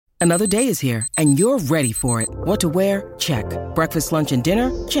Another day is here, and you're ready for it. What to wear? Check. Breakfast, lunch, and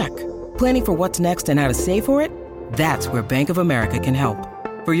dinner? Check. Planning for what's next and how to save for it? That's where Bank of America can help.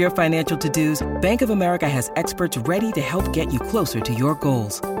 For your financial to-dos, Bank of America has experts ready to help get you closer to your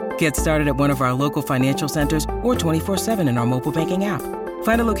goals. Get started at one of our local financial centers or 24/7 in our mobile banking app.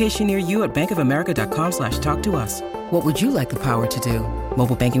 Find a location near you at bankofamerica.com/talktous. What would you like the power to do?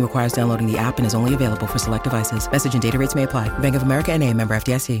 Mobile banking requires downloading the app and is only available for select devices. Message and data rates may apply. Bank of America N.A., member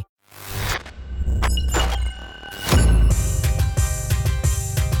FDIC.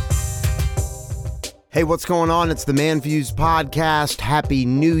 Hey, what's going on? It's the Man Views Podcast. Happy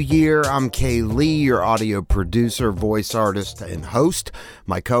New Year. I'm Kay Lee, your audio producer, voice artist, and host.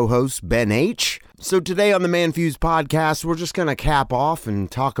 My co-host, Ben H. So today on the Man Views Podcast, we're just going to cap off and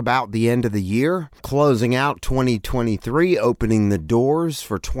talk about the end of the year, closing out 2023, opening the doors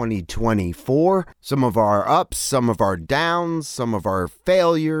for 2024. Some of our ups, some of our downs, some of our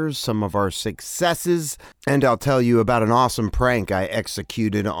failures, some of our successes. And I'll tell you about an awesome prank I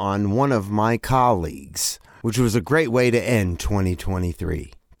executed on one of my colleagues, which was a great way to end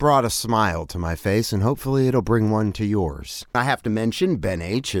 2023. Brought a smile to my face, and hopefully it'll bring one to yours. I have to mention Ben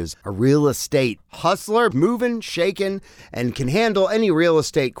H. is a real estate hustler, moving, shaking, and can handle any real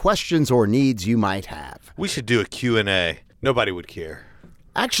estate questions or needs you might have. We should do a Q&A. Nobody would care.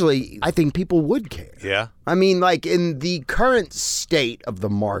 Actually, I think people would care. Yeah? I mean, like in the current state of the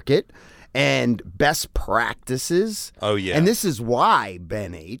market and best practices. Oh, yeah. And this is why,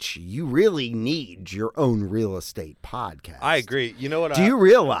 Ben H., you really need your own real estate podcast. I agree. You know what? Do you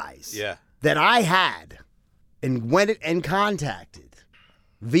realize Yeah. that I had and went and contacted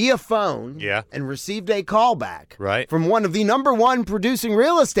via phone and received a call back from one of the number one producing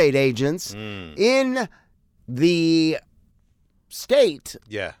real estate agents in the state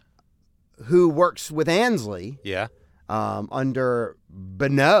who works with Ansley under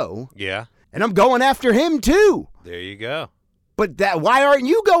Bonneau. Yeah. And I'm going after him too. There you go. But why aren't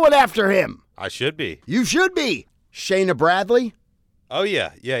you going after him? I should be. You should be. Shayna Bradley. Oh,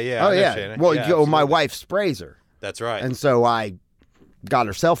 yeah. Yeah. Oh, yeah. Shayna. Well, yeah, my wife sprays her. That's right. And so I got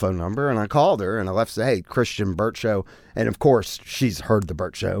her cell phone number and I called her and I left, say, hey, Christian Burt Show. And of course, she's heard the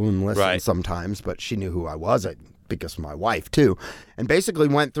Burt Show and listened sometimes, but she knew who I was because of my wife too. And basically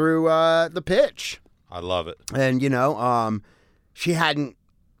went through the pitch. I love it. And, she hadn't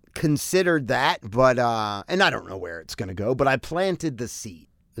considered that, but, and I don't know where it's going to go, but I planted the seed.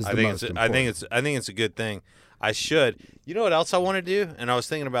 I think it's a good thing. I should. You know what else I want to do? And I was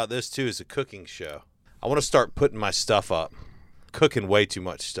thinking about this too, is a cooking show. I want to start putting my stuff up. Cooking way too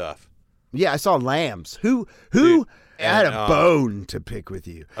much stuff. Yeah, I saw lambs. Who had a bone to pick with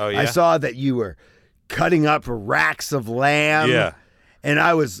you? Oh, yeah? I saw that you were cutting up racks of lamb. Yeah. And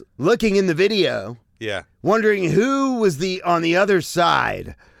I was looking in the video. Yeah. Wondering who was on the other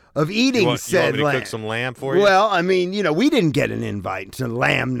side of eating said lamb. You want me to cook some lamb for you? Well, I mean, we didn't get an invite to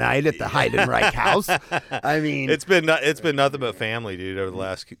lamb night at the Heidenreich house. I mean, it's been nothing but family, dude, over the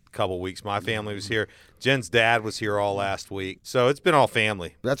last couple of weeks. My family was here. Jen's dad was here all last week. So it's been all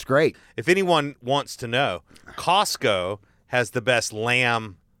family. That's great. If anyone wants to know, Costco has the best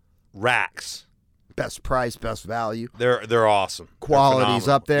lamb racks. Best price, best value. They're awesome. Quality's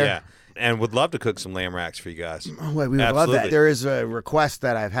up there. Yeah. And would love to cook some lamb racks for you guys. Oh, we would love that. There is a request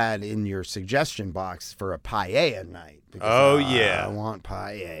that I've had in your suggestion box for a paella night. I want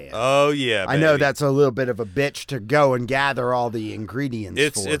paella. Oh, yeah, baby. I know that's a little bit of a bitch to go and gather all the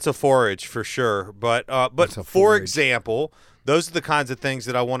ingredients for. It's a forage for sure. But for example, those are the kinds of things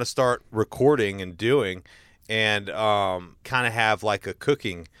that I want to start recording and doing and kind of have like a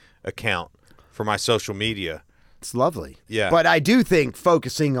cooking account for my social media. It's lovely. Yeah. But I do think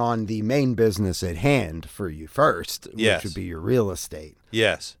focusing on the main business at hand for you first, which would be your real estate.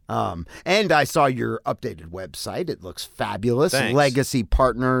 Yes. And I saw your updated website. It looks fabulous. Thanks.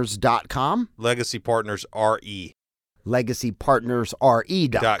 LegacyPartners.com. LegacyPartnersRE.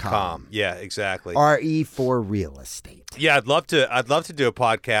 LegacyPartnersRE.com. Yeah, exactly. RE for real estate. Yeah, I'd love to do a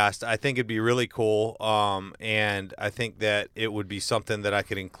podcast. I think it'd be really cool. And I think that it would be something that I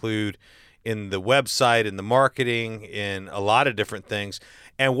could include in the website, in the marketing, in a lot of different things.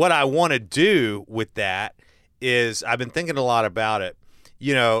 And what I want to do with that is, I've been thinking a lot about it.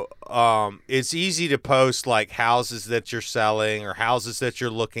 It's easy to post like houses that you're selling or houses that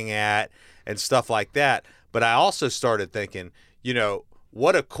you're looking at and stuff like that. But I also started thinking,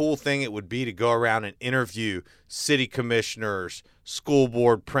 what a cool thing it would be to go around and interview city commissioners, school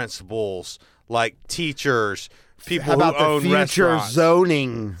board principals, like teachers, people who own restaurants,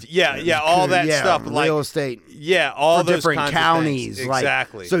 zoning, all that stuff, real like estate, all for those different kinds counties, of things.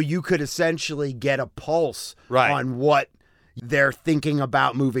 Exactly. So you could essentially get a pulse Right. on what they're thinking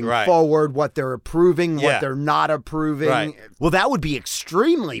about moving Right. forward, what they're approving, Yeah. what they're not approving. Right. Well, that would be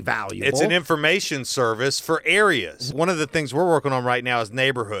extremely valuable. It's an information service for areas. One of the things we're working on right now is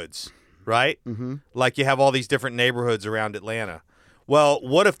neighborhoods, right? Mm-hmm. Like you have all these different neighborhoods around Atlanta. Well,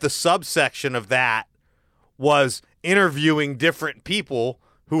 what if the subsection of that was interviewing different people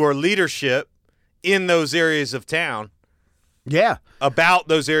who are leadership in those areas of town? Yeah. About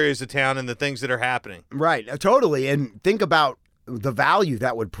those areas of town and the things that are happening. Right. Totally. And think about the value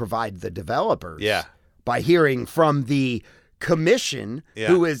that would provide the developers. Yeah. By hearing from the commission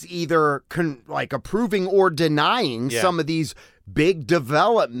who is either approving or denying some of these big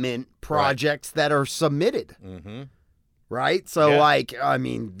development projects that are submitted. Mm-hmm. Right? So,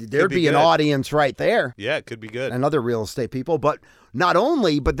 there'd be an audience right there. Yeah, it could be good. And other real estate people. But not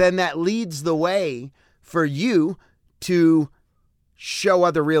only, but then that leads the way for you to show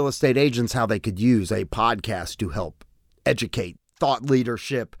other real estate agents how they could use a podcast to help educate, thought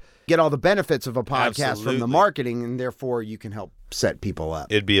leadership, get all the benefits of a podcast from the marketing, and therefore you can help set people up.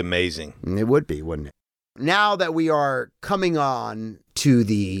 It'd be amazing. It would be, wouldn't it? Now that we are coming on to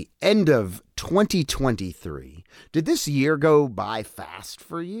the end of 2023, did this year go by fast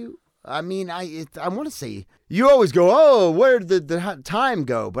for you? I mean, I want to say, you always go, oh, where did the time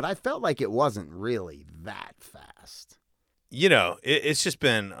go? But I felt like it wasn't really that fast. You know, it's just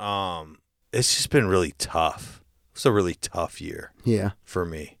been really tough. It's a really tough year. Yeah. For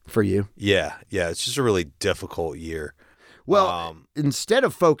me. For you. Yeah. Yeah. It's just a really difficult year. Well, instead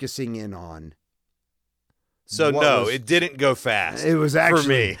of focusing in on. It didn't go fast. It was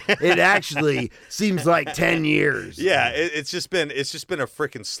actually, for me. It actually seems like 10 years. Yeah. It's just been a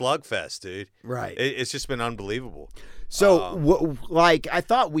freaking slugfest, dude. Right. It's just been unbelievable. So I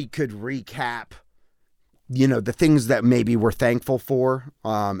thought we could recap, the things that maybe we're thankful for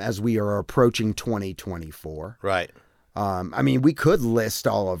as we are approaching 2024. Right. We could list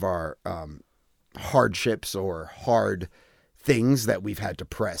all of our hardships or hard things that we've had to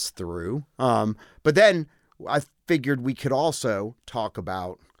press through. But then I figured we could also talk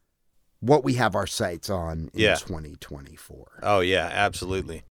about what we have our sights on in 2024. Oh, yeah,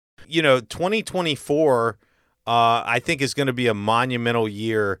 absolutely. 2024, I think is going to be a monumental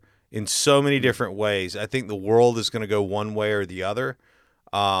year in so many different ways. I think the world is going to go one way or the other.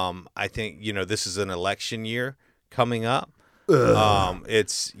 I think, this is an election year coming up.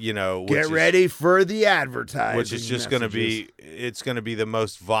 It's, get ready for the advertising. Which is just going to be, it's going to be the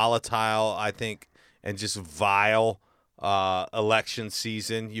most volatile, I think, and just vile election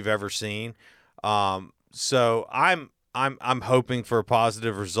season you've ever seen. So I'm hoping for a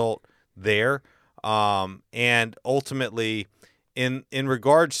positive result there. And ultimately, in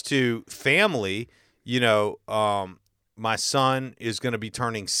regards to family, my son is going to be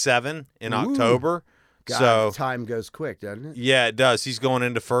turning 7 in October. God, so time goes quick, doesn't it? Yeah, it does. He's going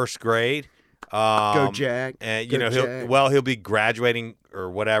into first grade. Go Jack. And Go he'll be graduating or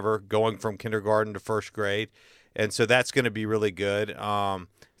whatever, going from kindergarten to first grade. And so that's going to be really good.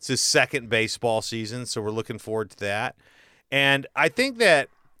 It's his second baseball season, so we're looking forward to that. And I think that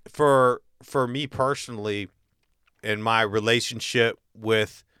for me personally, and my relationship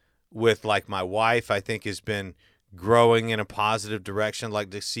with like my wife, I think has been growing in a positive direction. I'd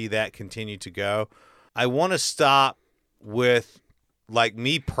like to see that continue to go. I want to stop with, like,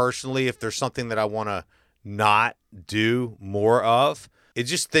 me personally, if there's something that I want to not do more of, it's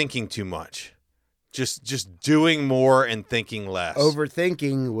just thinking too much. Just doing more and thinking less.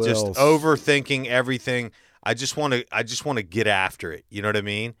 Overthinking will. Just overthinking everything. I just want to get after it. You know what I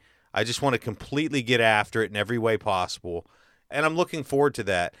mean? I just want to completely get after it in every way possible. And I'm looking forward to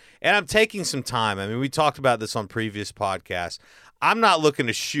that. And I'm taking some time. I mean, we talked about this on previous podcasts. I'm not looking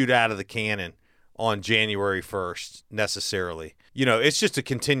to shoot out of the cannon on January 1st necessarily. It's just a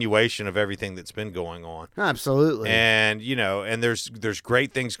continuation of everything that's been going on. Absolutely. And, and there's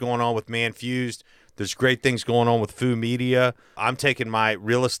great things going on with Manfused. There's great things going on with Foo Media. I'm taking my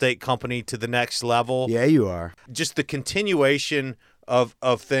real estate company to the next level. Yeah, you are. Just the continuation of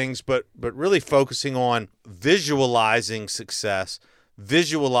things, but really focusing on visualizing success,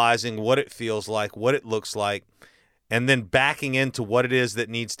 visualizing what it feels like, what it looks like, and then backing into what it is that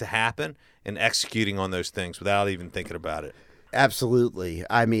needs to happen and executing on those things without even thinking about it. Absolutely.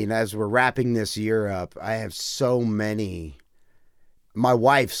 I mean, as we're wrapping this year up, I have so many. My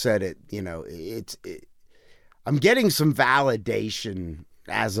wife said it, I'm getting some validation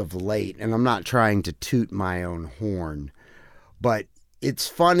as of late, and I'm not trying to toot my own horn, but it's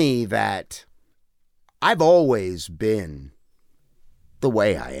funny that I've always been the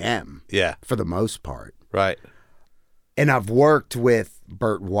way I am. Yeah. For the most part. Right. And I've worked with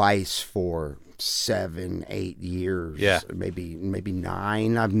Bert Weiss for 7, 8 years. Yeah. Maybe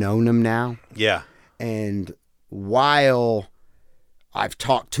 9. I've known him now. Yeah. And while I've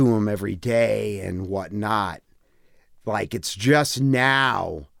talked to him every day and whatnot, like it's just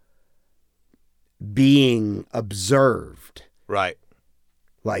now being observed. Right.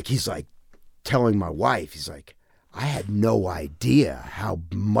 Like he's like telling my wife, he's like, I had no idea how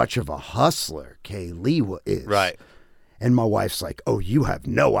much of a hustler Kay Lee is. Right. And my wife's like, oh, you have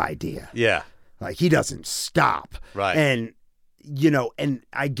no idea. Yeah. Like he doesn't stop. Right. And, and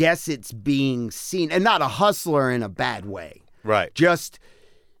I guess it's being seen, and not a hustler in a bad way. Right. Just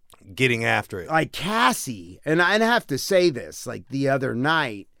getting after it. Like Cassie, and I have to say this, like the other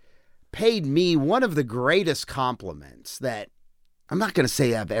night, paid me one of the greatest compliments that I'm not going to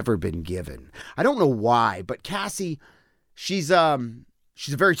say I've ever been given. I don't know why, but Cassie, she's a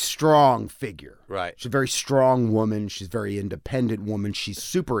very strong figure. Right. She's a very strong woman. She's a very independent woman. She's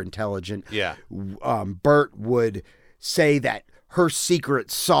super intelligent. Yeah. Bert would say that her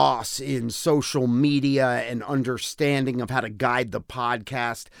secret sauce in social media and understanding of how to guide the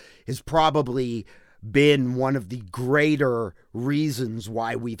podcast has probably been one of the greater reasons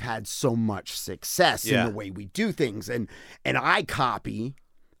why we've had so much success in the way we do things. And I copy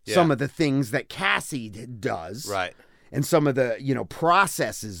some of the things that Cassie does. Right. And some of the,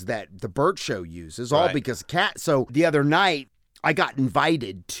 processes that the Bert Show uses, all because So the other night, I got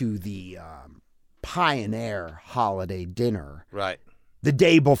invited to the Pioneer holiday dinner. Right. The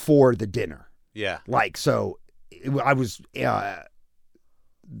day before the dinner. Yeah. I was,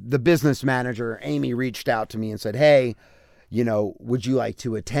 the business manager, Amy, reached out to me and said, hey, would you like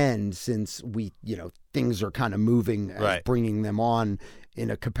to attend since we, things are kind of moving, bringing them on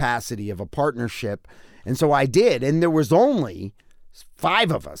in a capacity of a partnership. And so I did. And there was only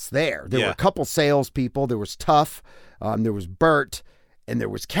 5 of us there. There were a couple salespeople. There was Tuff. There was Bert. And there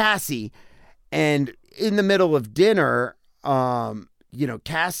was Cassie. And in the middle of dinner,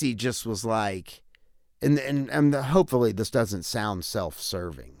 Cassie just was like, and hopefully this doesn't sound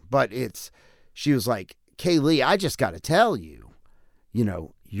self-serving, but she was like, Kay Lee, I just got to tell you,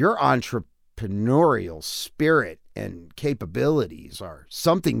 your entrepreneurial spirit and capabilities are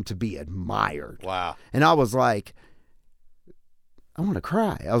something to be admired. Wow. And I was like, I want to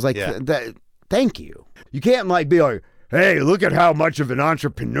cry. I was like, thank you. You can't be like, hey, look at how much of an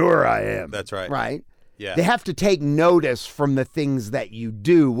entrepreneur I am. That's right. Right? Yeah. They have to take notice from the things that you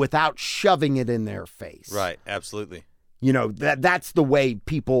do without shoving it in their face. Right. Absolutely. That's the way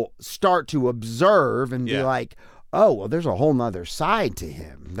people start to observe and be like, oh, well, there's a whole nother side to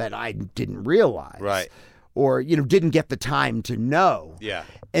him that I didn't realize. Right. Or, didn't get the time to know. Yeah.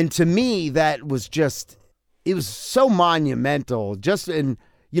 And to me, that was it was so monumental.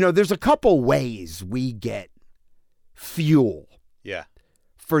 There's a couple ways we get fuel. Yeah.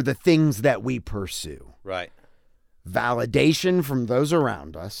 For the things that we pursue. Right. Validation from those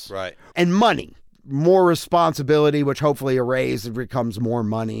around us. Right. And money. More responsibility, which hopefully a raise becomes more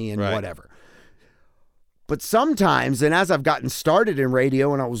money and whatever. But sometimes, and as I've gotten started in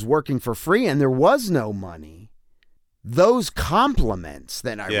radio and I was working for free and there was no money, those compliments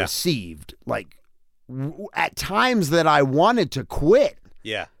that I received, at times that I wanted to quit.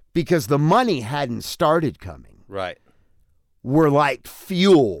 Yeah. Because the money hadn't started coming. Right. Were like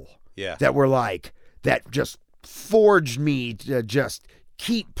fuel. Yeah. That just forged me to just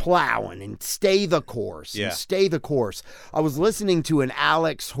keep plowing and stay the course. Yeah. And stay the course. I was listening to an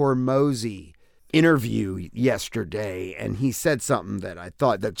Alex Hormozy interview yesterday, and he said something that I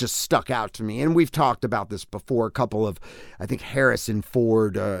thought that just stuck out to me. And we've talked about this before. I think Harrison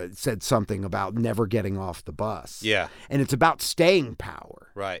Ford said something about never getting off the bus. Yeah. And it's about staying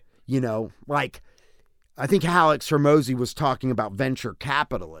power. Right. I think Alex Hormozy was talking about venture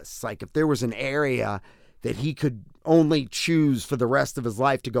capitalists. Like if there was an area that he could only choose for the rest of his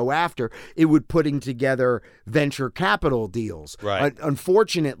life to go after, it would putting together venture capital deals. Right.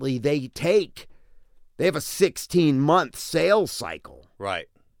 Unfortunately, they have a 16-month sales cycle. Right.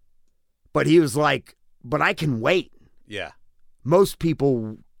 But he was like, but I can wait. Yeah. Most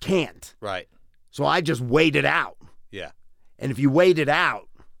people can't. Right. So I just wait it out. Yeah. And if you wait it out,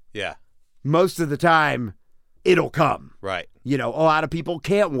 most of the time it'll come. Right. A lot of people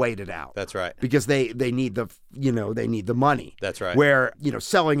can't wait it out. That's right. Because they need the money. That's right. Where,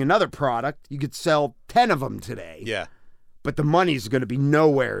 selling another product, you could sell 10 of them today. Yeah. But the money's going to be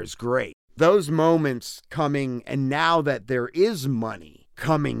nowhere as great. Those moments coming, and now that there is money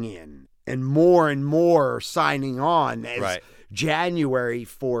coming in and more signing on as January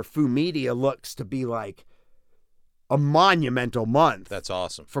for Foo Media looks to be like a monumental month. That's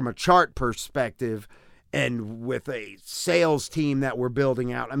awesome. From a chart perspective and with a sales team that we're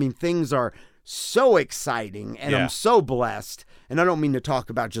building out. I mean, things are so exciting, and I'm so blessed. And I don't mean to talk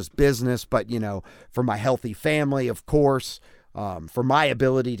about just business, but, for my healthy family, of course, for my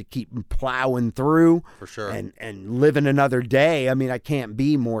ability to keep plowing through for sure and living another day. I mean, I can't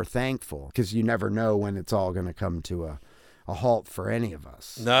be more thankful, because you never know when it's all going to come to a halt for any of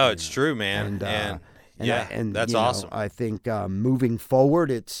us. No, it's true, man. And that's awesome. I think moving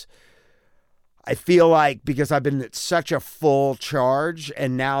forward, I feel like, because I've been at such a full charge,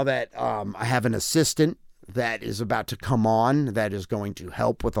 and now that I have an assistant that is about to come on that is going to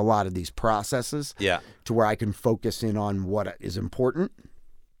help with a lot of these processes, to where I can focus in on what is important.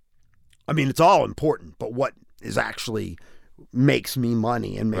 I mean, it's all important, but what is actually makes me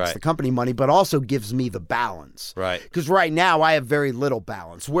money and makes the company money, but also gives me the balance. Right. Because right now I have very little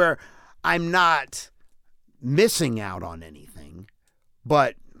balance, where I'm not missing out on anything,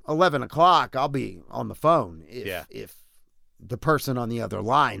 but 11 o'clock, I'll be on the phone if the person on the other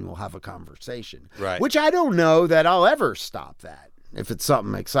line will have a conversation. Right. Which I don't know that I'll ever stop that. If it's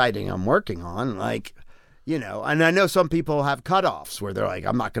something exciting I'm working on, and I know some people have cutoffs where they're like,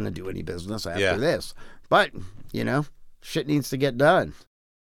 I'm not going to do any business after this. But, shit needs to get done.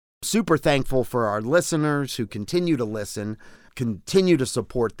 Super thankful for our listeners who continue to listen, continue to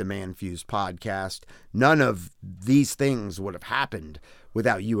support the Man Fused podcast. None of these things would have happened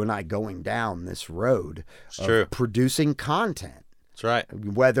without you and I going down this road of producing content. That's right.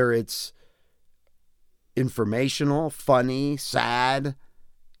 Whether it's informational, funny, sad,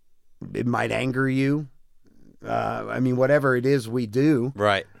 it might anger you. Whatever it is we do.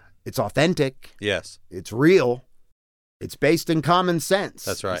 Right. It's authentic. Yes. It's real. It's based in common sense.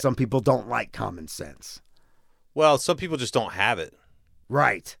 That's right. Some people don't like common sense. Well, some people just don't have it.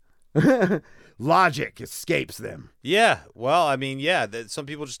 Right. Logic escapes them. Yeah. Well, some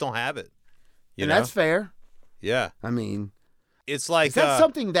people just don't have it. That's fair. Yeah. It's like... Is that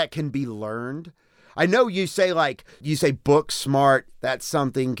something that can be learned? I know you say book smart, that's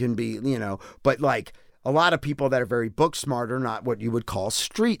something can be, but a lot of people that are very book smart are not what you would call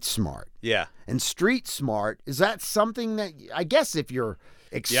street smart. Yeah. And street smart, is that something that, I guess if you're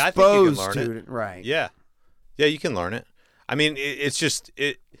exposed I think you can learn to it, right. Yeah. Yeah, you can learn it. It's just,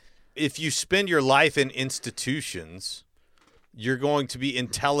 if you spend your life in institutions, you're going to be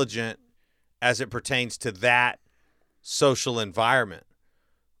intelligent as it pertains to that social environment.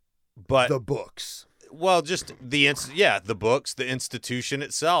 But the books. Well, just the books, the institution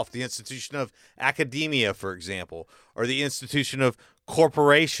itself, the institution of academia, for example, or the institution of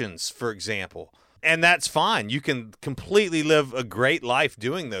corporations, for example. And that's fine. You can completely live a great life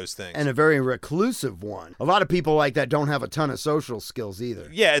doing those things. And a very reclusive one. A lot of people like that don't have a ton of social skills either.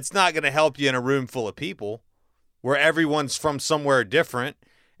 Yeah, it's not going to help you in a room full of people where everyone's from somewhere different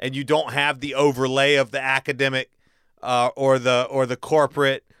and you don't have the overlay of the academic or the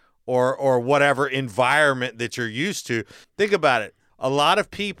corporate or whatever environment that you're used to. Think about it. A lot of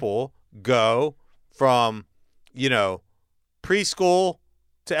people go from, preschool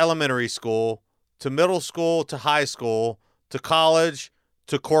to elementary school to middle school to high school to college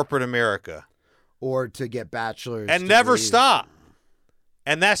to corporate America. Or to get bachelor's and degrees. Never stop.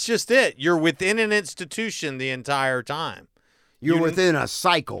 And that's just it. You're within an institution the entire time. You're within a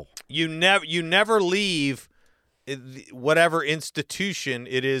cycle. You never leave whatever institution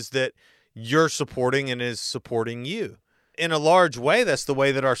it is that you're supporting and is supporting you. In a large way, that's the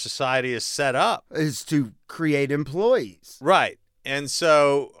way that our society is set up. Is to create employees. Right. And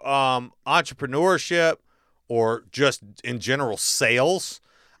so entrepreneurship or just in general sales,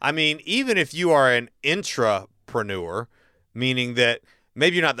 even if you are an intrapreneur, meaning that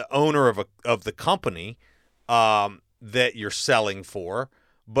maybe you're not the owner of the company that you're selling for,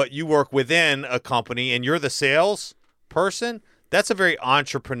 but you work within a company and you're the sales person, that's a very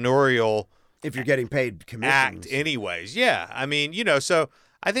entrepreneurial if you're getting paid commissions. Act anyways. Yeah. So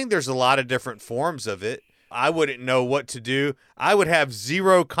I think there's a lot of different forms of it. I wouldn't know what to do. I would have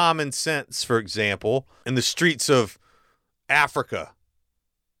zero common sense, for example, in the streets of Africa.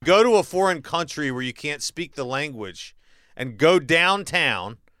 Go to a foreign country where you can't speak the language and go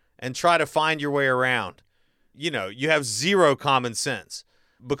downtown and try to find your way around. You have zero common sense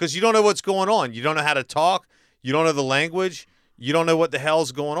because you don't know what's going on. You don't know how to talk. You don't know the language. You don't know what the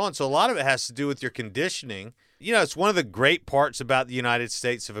hell's going on. So a lot of it has to do with your conditioning. It's one of the great parts about the United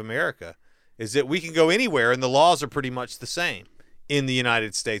States of America is that we can go anywhere and the laws are pretty much the same in the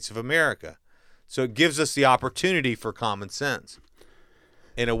United States of America. So it gives us the opportunity for common sense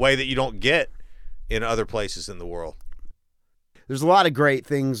in a way that you don't get in other places in the world. There's a lot of great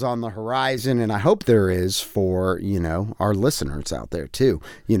things on the horizon, and I hope there is for, our listeners out there too.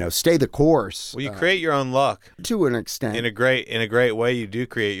 Stay the course. Well, you create your own luck. To an extent. In a great way, you do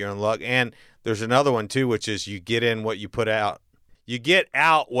create your own luck. And there's another one too, which is you get in what you put out. You get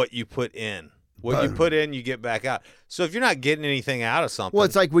out what you put in. What you put in, you get back out. So if you're not getting anything out of something. Well,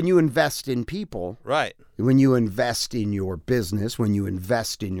 it's like when you invest in people. Right. When you invest in your business, when you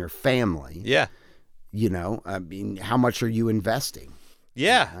invest in your family. Yeah. You know, I mean, how much are you investing?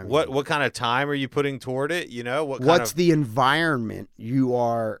 Yeah. I mean, what kind of time are you putting toward it? You know, what's the environment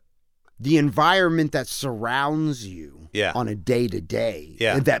the environment that surrounds you on a day-to-day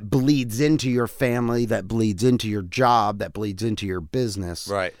that bleeds into your family, that bleeds into your job, that bleeds into your business.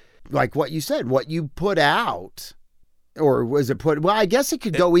 Right. Like what you said, what you put out, or was it put? Well, I guess it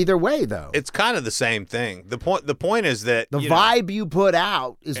could go either way, though. It's kind of the same thing. The point is that the vibe you put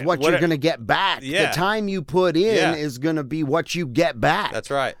out is what you're going to get back. Yeah. The time you put in is going to be what you get back. That's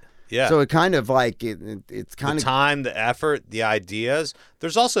right. Yeah. So it kind of like it's kind of the time, the effort, the ideas.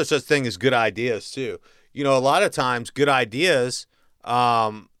 There's also such thing as good ideas too. You know, a lot of times good ideas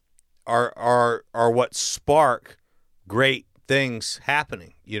are what spark great things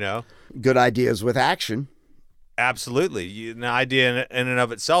happening. You know, good ideas with action. Absolutely. An idea in and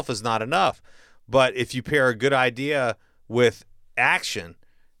of itself is not enough, but if you pair a good idea with action,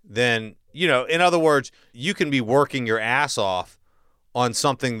 then in other words, you can be working your ass off on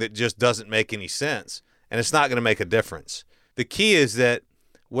something that just doesn't make any sense, and it's not going to make a difference. The key is that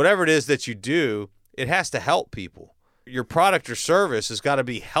whatever it is that you do, it has to help people. Your product or service has got to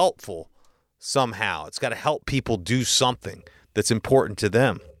be helpful somehow. It's got to help people do something that's important to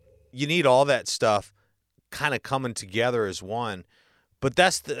them. You need all that stuff kind of coming together as one, but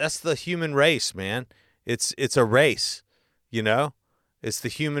that's the human race, man. It's a race, It's the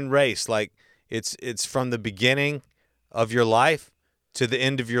human race. Like it's from the beginning of your life to the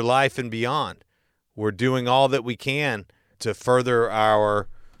end of your life and beyond. We're doing all that we can to further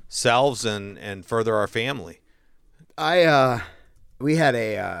ourselves and further our family. We had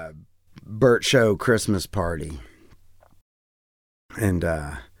a Burt Show Christmas party, and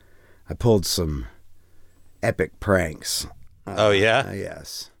I pulled some epic pranks. Oh, yeah?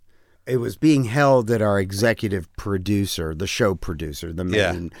 Yes. It was being held at our executive producer, the show producer,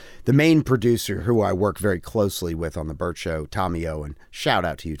 the main producer who I work very closely with on the Burt Show, Tommy Owen. Shout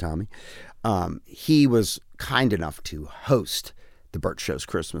out to you, Tommy. He was kind enough to host the Burt Show's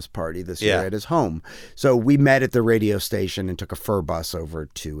Christmas party this year at his home. So we met at the radio station and took a fur bus over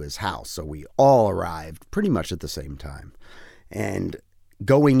to his house. So we all arrived pretty much at the same time. And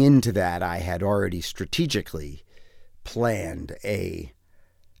going into that, I had already strategically planned a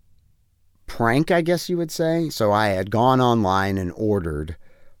prank, I guess you would say. So I had gone online and ordered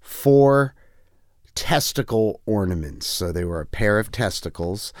 4 testicle ornaments. So they were a pair of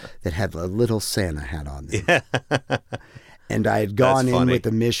testicles that had a little Santa hat on them. Yeah. And I had gone in with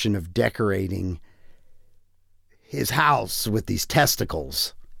the mission of decorating his house with these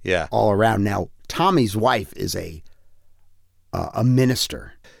testicles all around. Now, Tommy's wife is a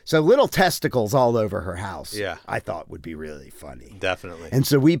minister. So little testicles all over her house, I thought would be really funny. Definitely. And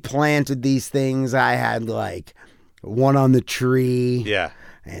so we planted these things. I had like one on the tree. Yeah.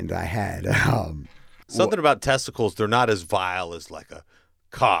 And I had... something about testicles, they're not as vile as like a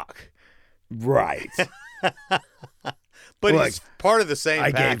cock. Right. But it's part of the same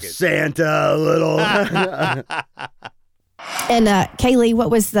package. I gave Santa a little... And Kaylee, what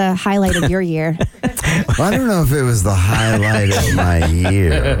was the highlight of your year? Well, I don't know if it was the highlight of my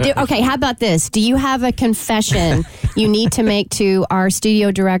year. Okay, how about this? Do you have a confession you need to make to our studio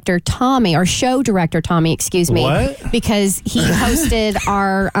director, Tommy, or show director, Tommy, excuse me. What? Because he hosted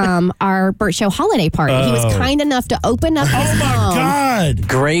our Burt Show holiday party. He was kind enough to open up his home. Oh, my God.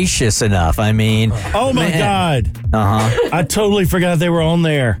 Gracious enough. I mean. Oh, my God. Uh-huh. I totally forgot they were on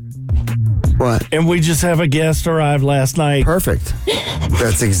there. What? And we just have a guest arrive last night. Perfect.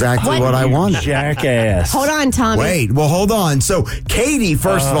 That's exactly what I wanted. Jackass. Hold on, Tommy. Wait, well, hold on. So, Katie,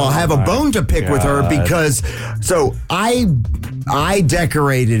 first of all, I have a bone to pick with her because, so I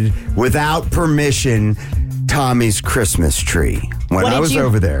decorated without permission Tommy's Christmas tree when I was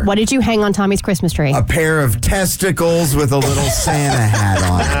over there. What did you hang on Tommy's Christmas tree? A pair of testicles with a little Santa hat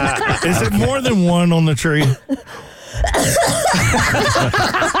on it. Is it more than one on the tree?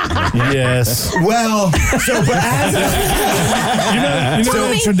 Yes. Well, so but as you know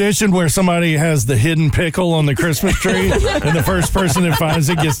that tradition where somebody has the hidden pickle on the Christmas tree, and the first person that finds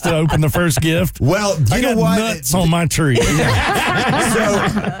it gets to open the first gift. Well, I got nuts on my tree. So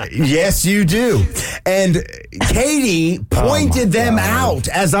yes, you do. And Katie pointed them out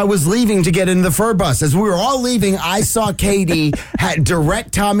as I was leaving to get in the fur bus. As we were all leaving, I saw Katie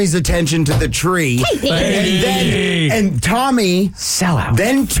direct Tommy's attention to the tree, And Tommy Sellout.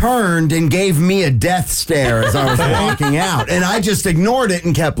 then turned and gave me a death stare as I was walking out. And I just ignored it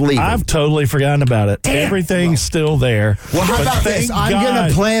and kept leaving. I've totally forgotten about it. Everything's still there. Well, how But about this? thank I'm God- going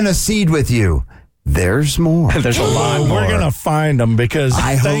to plant a seed with you. There's more. There's a lot more. We're going to find them because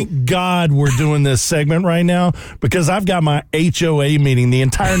thank God we're doing this segment right now because I've got my HOA meeting. The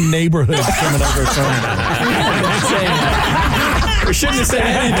entire neighborhood's coming over Sunday. We shouldn't have said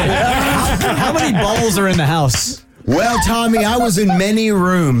anything. How many balls are in the house? Well, Tommy, I was in many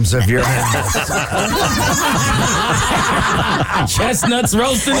rooms of your house. Chestnuts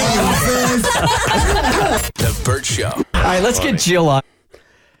roasting. The Burt Show. All right, let's get Jill on.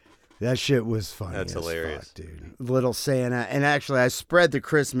 That shit was funny. That's as hilarious. fuck, dude. Little Santa. And actually, I spread the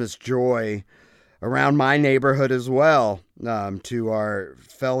Christmas joy around my neighborhood as well to our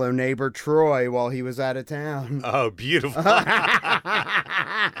fellow neighbor Troy while he was out of town. Oh, beautiful.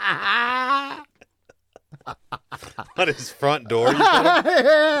 On his front door. You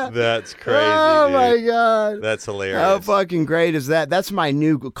said? That's crazy. Oh, dude. my God. That's hilarious. How fucking great is that? That's my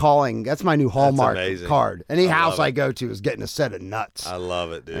new calling. That's my new Hallmark amazing. card. Any I house love I it. go to is getting a set of nuts. I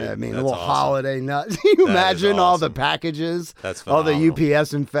love it, dude. I mean, That's a little awesome. holiday nuts. Can you That is imagine all the awesome. packages? That's all the phenomenal.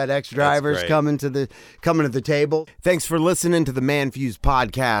 UPS and FedEx drivers great. coming to the table. Thanks for listening to the Man Fused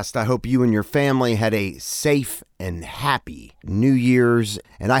podcast. I hope you and your family had a safe and happy New Year's,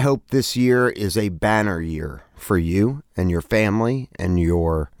 and I hope this year is a banner year for you and your family and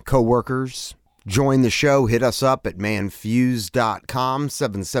your coworkers. Join the show. Hit us up at manfuse.com,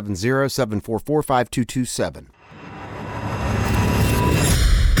 770-744-5227.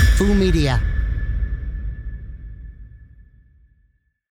 Foo Media.